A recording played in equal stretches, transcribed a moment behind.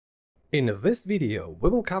In this video, we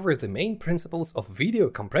will cover the main principles of video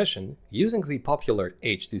compression using the popular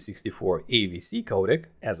H.264 AVC codec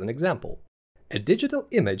as an example. A digital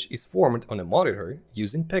image is formed on a monitor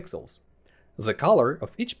using pixels. The color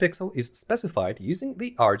of each pixel is specified using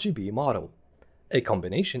the RGB model, a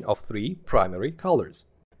combination of three primary colors.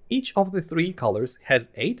 Each of the three colors has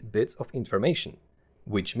 8 bits of information,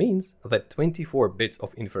 which means that 24 bits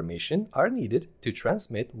of information are needed to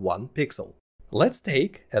transmit one pixel. Let's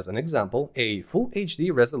take, as an example, a Full HD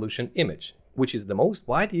resolution image, which is the most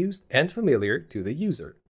widely used and familiar to the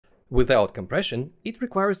user. Without compression, it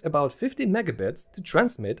requires about 50 megabits to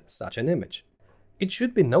transmit such an image. It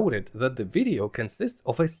should be noted that the video consists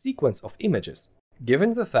of a sequence of images.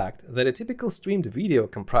 Given the fact that a typical streamed video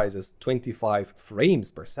comprises 25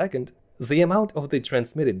 frames per second, the amount of the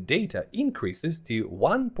transmitted data increases to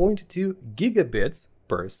 1.2 gigabits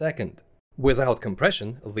per second. Without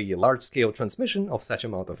compression, the large-scale transmission of such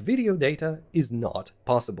amount of video data is not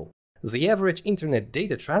possible. The average internet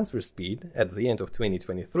data transfer speed at the end of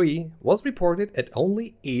 2023 was reported at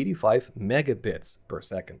only 85 megabits per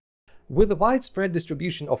second. With the widespread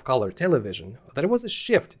distribution of color television, there was a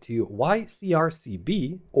shift to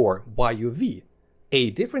YCRCB or YUV, a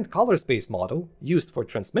different color space model used for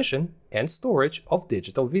transmission and storage of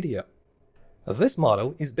digital video. This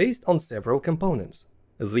model is based on several components: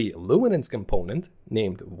 the luminance component,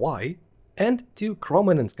 named Y, and two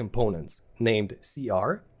chrominance components, named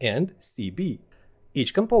CR and CB.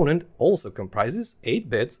 Each component also comprises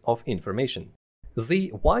 8 bits of information.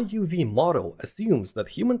 The YUV model assumes that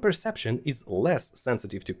human perception is less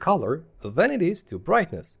sensitive to color than it is to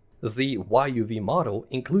brightness. The YUV model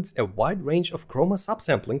includes a wide range of chroma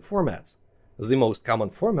subsampling formats. The most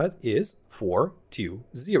common format is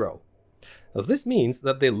 4:2:0. This means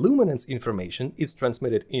that the luminance information is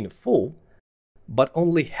transmitted in full, but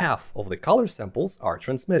only half of the color samples are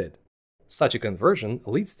transmitted. Such a conversion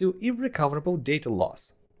leads to irrecoverable data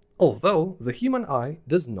loss, although the human eye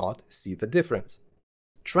does not see the difference.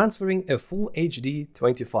 Transferring a full HD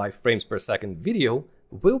 25 frames per second video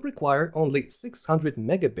will require only 600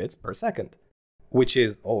 megabits per second, which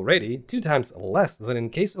is already 2 times less than in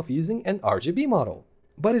case of using an RGB model,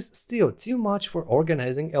 but is still too much for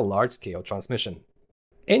organizing a large-scale transmission.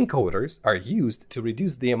 Encoders are used to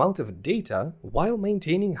reduce the amount of data while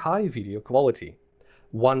maintaining high video quality.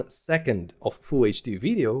 1 second of Full HD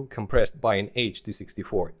video compressed by an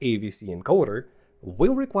H.264 AVC encoder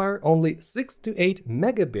will require only 6 to 8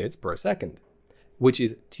 megabits per second, which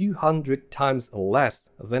is 200 times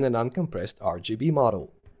less than an uncompressed RGB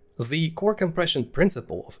model. The core compression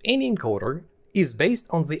principle of any encoder is based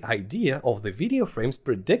on the idea of the video frame's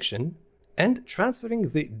prediction and transferring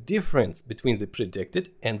the difference between the predicted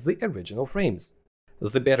and the original frames.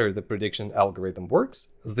 The better the prediction algorithm works,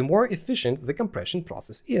 the more efficient the compression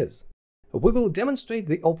process is. We will demonstrate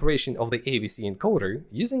the operation of the AVC encoder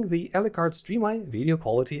using the Elecard StreamEye video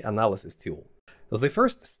quality analysis tool. The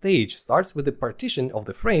first stage starts with the partition of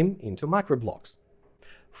the frame into macroblocks.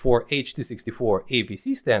 For H.264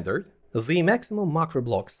 AVC standard, the maximum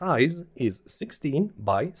macroblock size is 16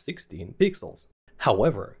 by 16 pixels.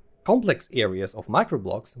 However, complex areas of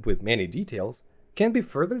macroblocks with many details can be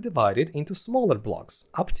further divided into smaller blocks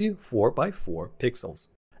up to 4 by 4 pixels.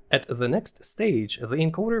 At the next stage, the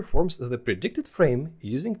encoder forms the predicted frame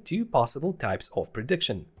using 2 possible types of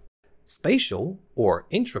prediction: spatial or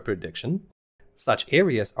intra-prediction. Such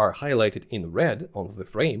areas are highlighted in red on the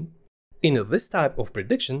frame. In this type of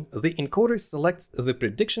prediction, the encoder selects the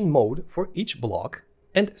prediction mode for each block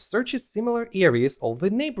and searches similar areas of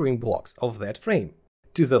the neighboring blocks of that frame,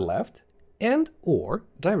 to the left and/or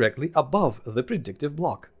directly above the predictive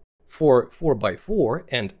block. For 4x4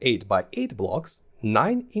 and 8x8 blocks,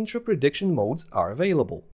 9 intra-prediction modes are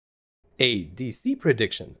available. A DC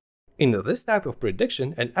prediction. In this type of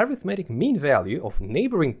prediction, an arithmetic mean value of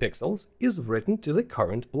neighboring pixels is written to the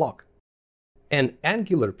current block. An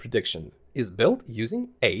angular prediction is built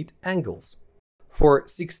using 8 angles. For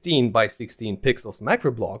 16 by 16 pixels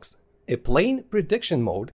macroblocks, a plane prediction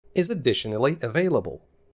mode is additionally available.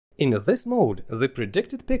 In this mode, the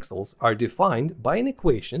predicted pixels are defined by an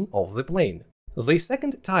equation of the plane. The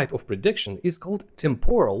second type of prediction is called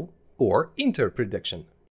temporal or interprediction.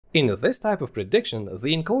 In this type of prediction,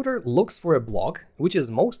 the encoder looks for a block which is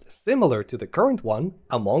most similar to the current one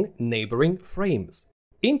among neighboring frames.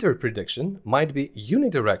 Interprediction might be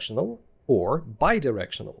unidirectional or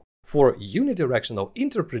bidirectional. For unidirectional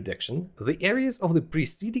interprediction, the areas of the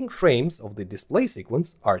preceding frames of the display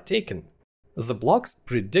sequence are taken. The blocks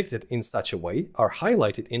predicted in such a way are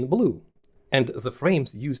highlighted in blue, and the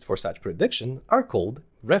frames used for such prediction are called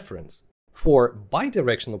reference. For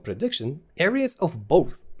bidirectional prediction, areas of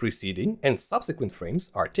both preceding and subsequent frames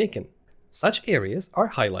are taken. Such areas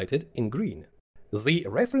are highlighted in green. The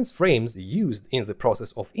reference frames used in the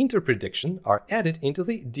process of interprediction are added into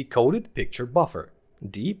the decoded picture buffer,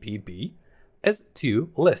 DPB, as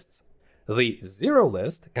two lists. The 0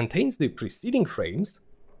 list contains the preceding frames,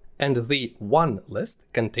 and the 1 list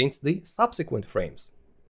contains the subsequent frames.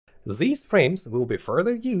 These frames will be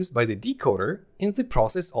further used by the decoder in the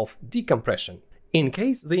process of decompression. In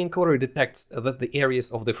case the encoder detects that the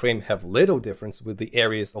areas of the frame have little difference with the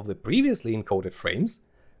areas of the previously encoded frames,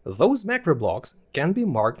 those macro blocks can be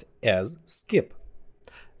marked as skip.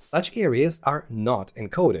 Such areas are not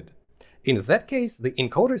encoded. In that case, the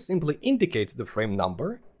encoder simply indicates the frame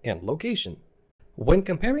number and location. When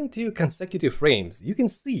comparing two consecutive frames, you can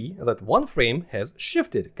see that one frame has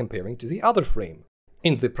shifted comparing to the other frame.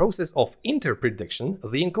 In the process of interprediction,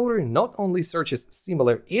 the encoder not only searches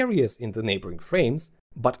similar areas in the neighboring frames,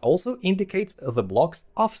 but also indicates the block's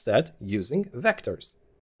offset using vectors.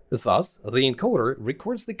 Thus, the encoder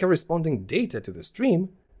records the corresponding data to the stream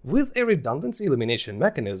with a redundancy elimination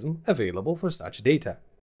mechanism available for such data.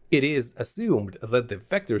 It is assumed that the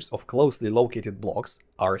vectors of closely located blocks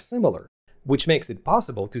are similar, which makes it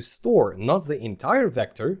possible to store not the entire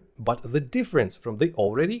vector, but the difference from the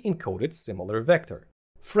already encoded similar vector.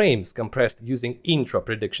 Frames compressed using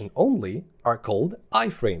intra-prediction only are called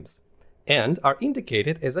iframes and are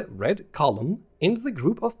indicated as a red column in the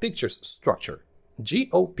group of pictures structure,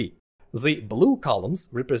 GOP. The blue columns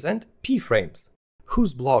represent p-frames,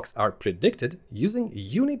 whose blocks are predicted using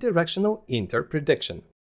unidirectional interprediction.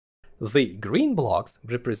 The green blocks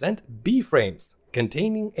represent b-frames,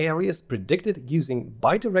 containing areas predicted using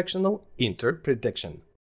bidirectional interprediction.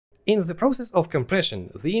 In the process of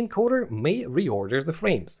compression, the encoder may reorder the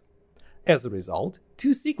frames. As a result,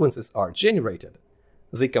 two sequences are generated: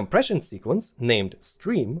 the compression sequence, named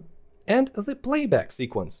stream, and the playback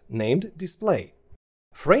sequence, named display.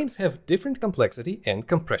 Frames have different complexity and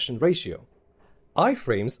compression ratio.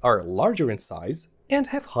 iframes are larger in size and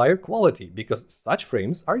have higher quality because such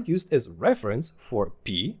frames are used as reference for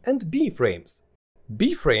P and B frames.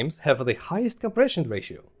 B frames have the highest compression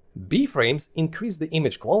ratio. B frames increase the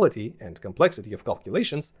image quality and complexity of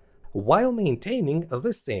calculations while maintaining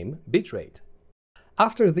the same bitrate.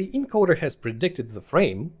 After the encoder has predicted the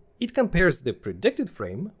frame, it compares the predicted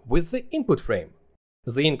frame with the input frame.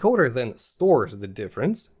 The encoder then stores the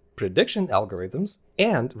difference, prediction algorithms,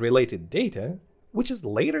 and related data, which is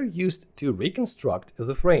later used to reconstruct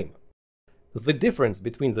the frame. The difference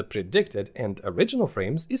between the predicted and original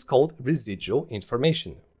frames is called residual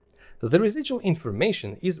information. The residual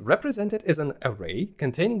information is represented as an array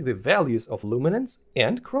containing the values of luminance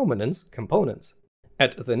and chrominance components.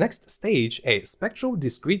 At the next stage, a spectral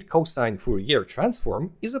discrete cosine Fourier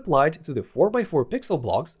transform is applied to the 4x4 pixel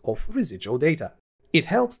blocks of residual data. It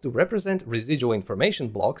helps to represent residual information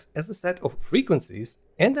blocks as a set of frequencies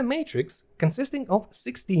and a matrix consisting of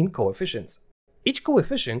 16 coefficients. Each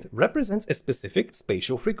coefficient represents a specific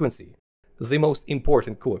spatial frequency. The most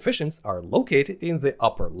important coefficients are located in the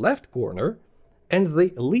upper left corner, and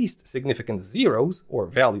the least significant zeros, or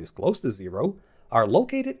values close to zero, are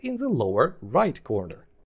located in the lower right corner.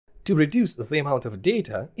 To reduce the amount of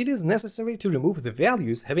data, it is necessary to remove the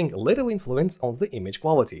values having little influence on the image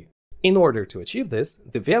quality. In order to achieve this,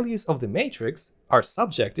 the values of the matrix are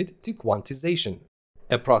subjected to quantization,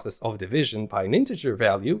 a process of division by an integer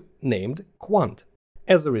value named quant.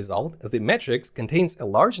 As a result, the matrix contains a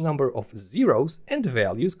large number of zeros and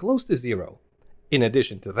values close to zero. In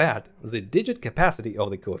addition to that, the digit capacity of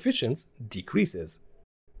the coefficients decreases.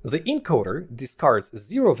 The encoder discards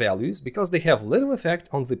zero values because they have little effect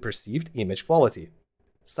on the perceived image quality.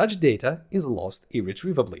 Such data is lost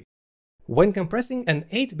irretrievably. When compressing an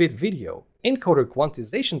 8-bit video, encoder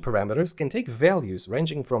quantization parameters can take values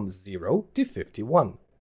ranging from 0 to 51.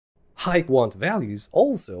 High quant values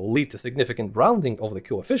also lead to significant rounding of the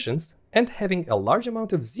coefficients and having a large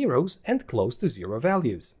amount of zeros and close to zero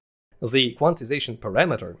values. The quantization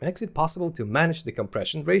parameter makes it possible to manage the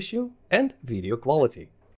compression ratio and video quality.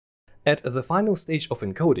 At the final stage of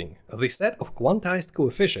encoding, the set of quantized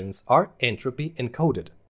coefficients are entropy encoded.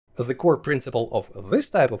 The core principle of this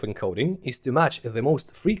type of encoding is to match the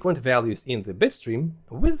most frequent values in the bitstream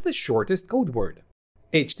with the shortest code word.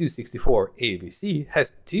 H.264 AVC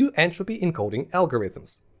has two entropy encoding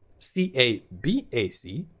algorithms,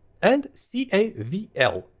 CABAC and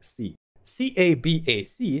CAVLC.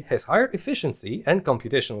 CABAC has higher efficiency and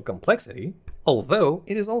computational complexity, although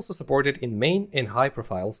it is also supported in main and high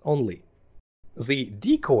profiles only. The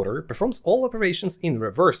decoder performs all operations in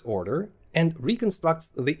reverse order and reconstructs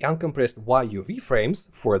the uncompressed YUV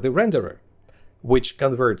frames for the renderer, which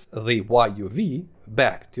converts the YUV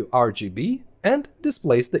back to RGB and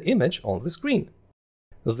displays the image on the screen.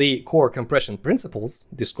 The core compression principles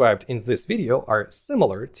described in this video are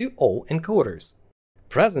similar to all encoders.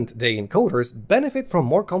 Present-day encoders benefit from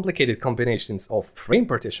more complicated combinations of frame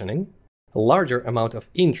partitioning, a larger amount of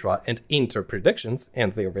intra and inter-predictions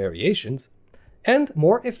and their variations, and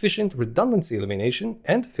more efficient redundancy elimination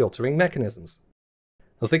and filtering mechanisms.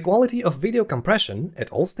 The quality of video compression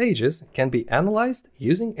at all stages can be analyzed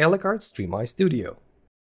using Elecard's StreamEye Studio.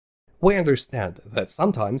 We understand that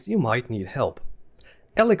sometimes you might need help.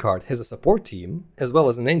 Elecard has a support team, as well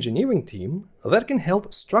as an engineering team, that can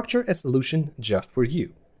help structure a solution just for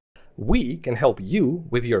you. We can help you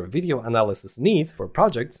with your video analysis needs for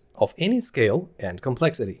projects of any scale and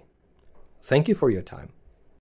complexity. Thank you for your time.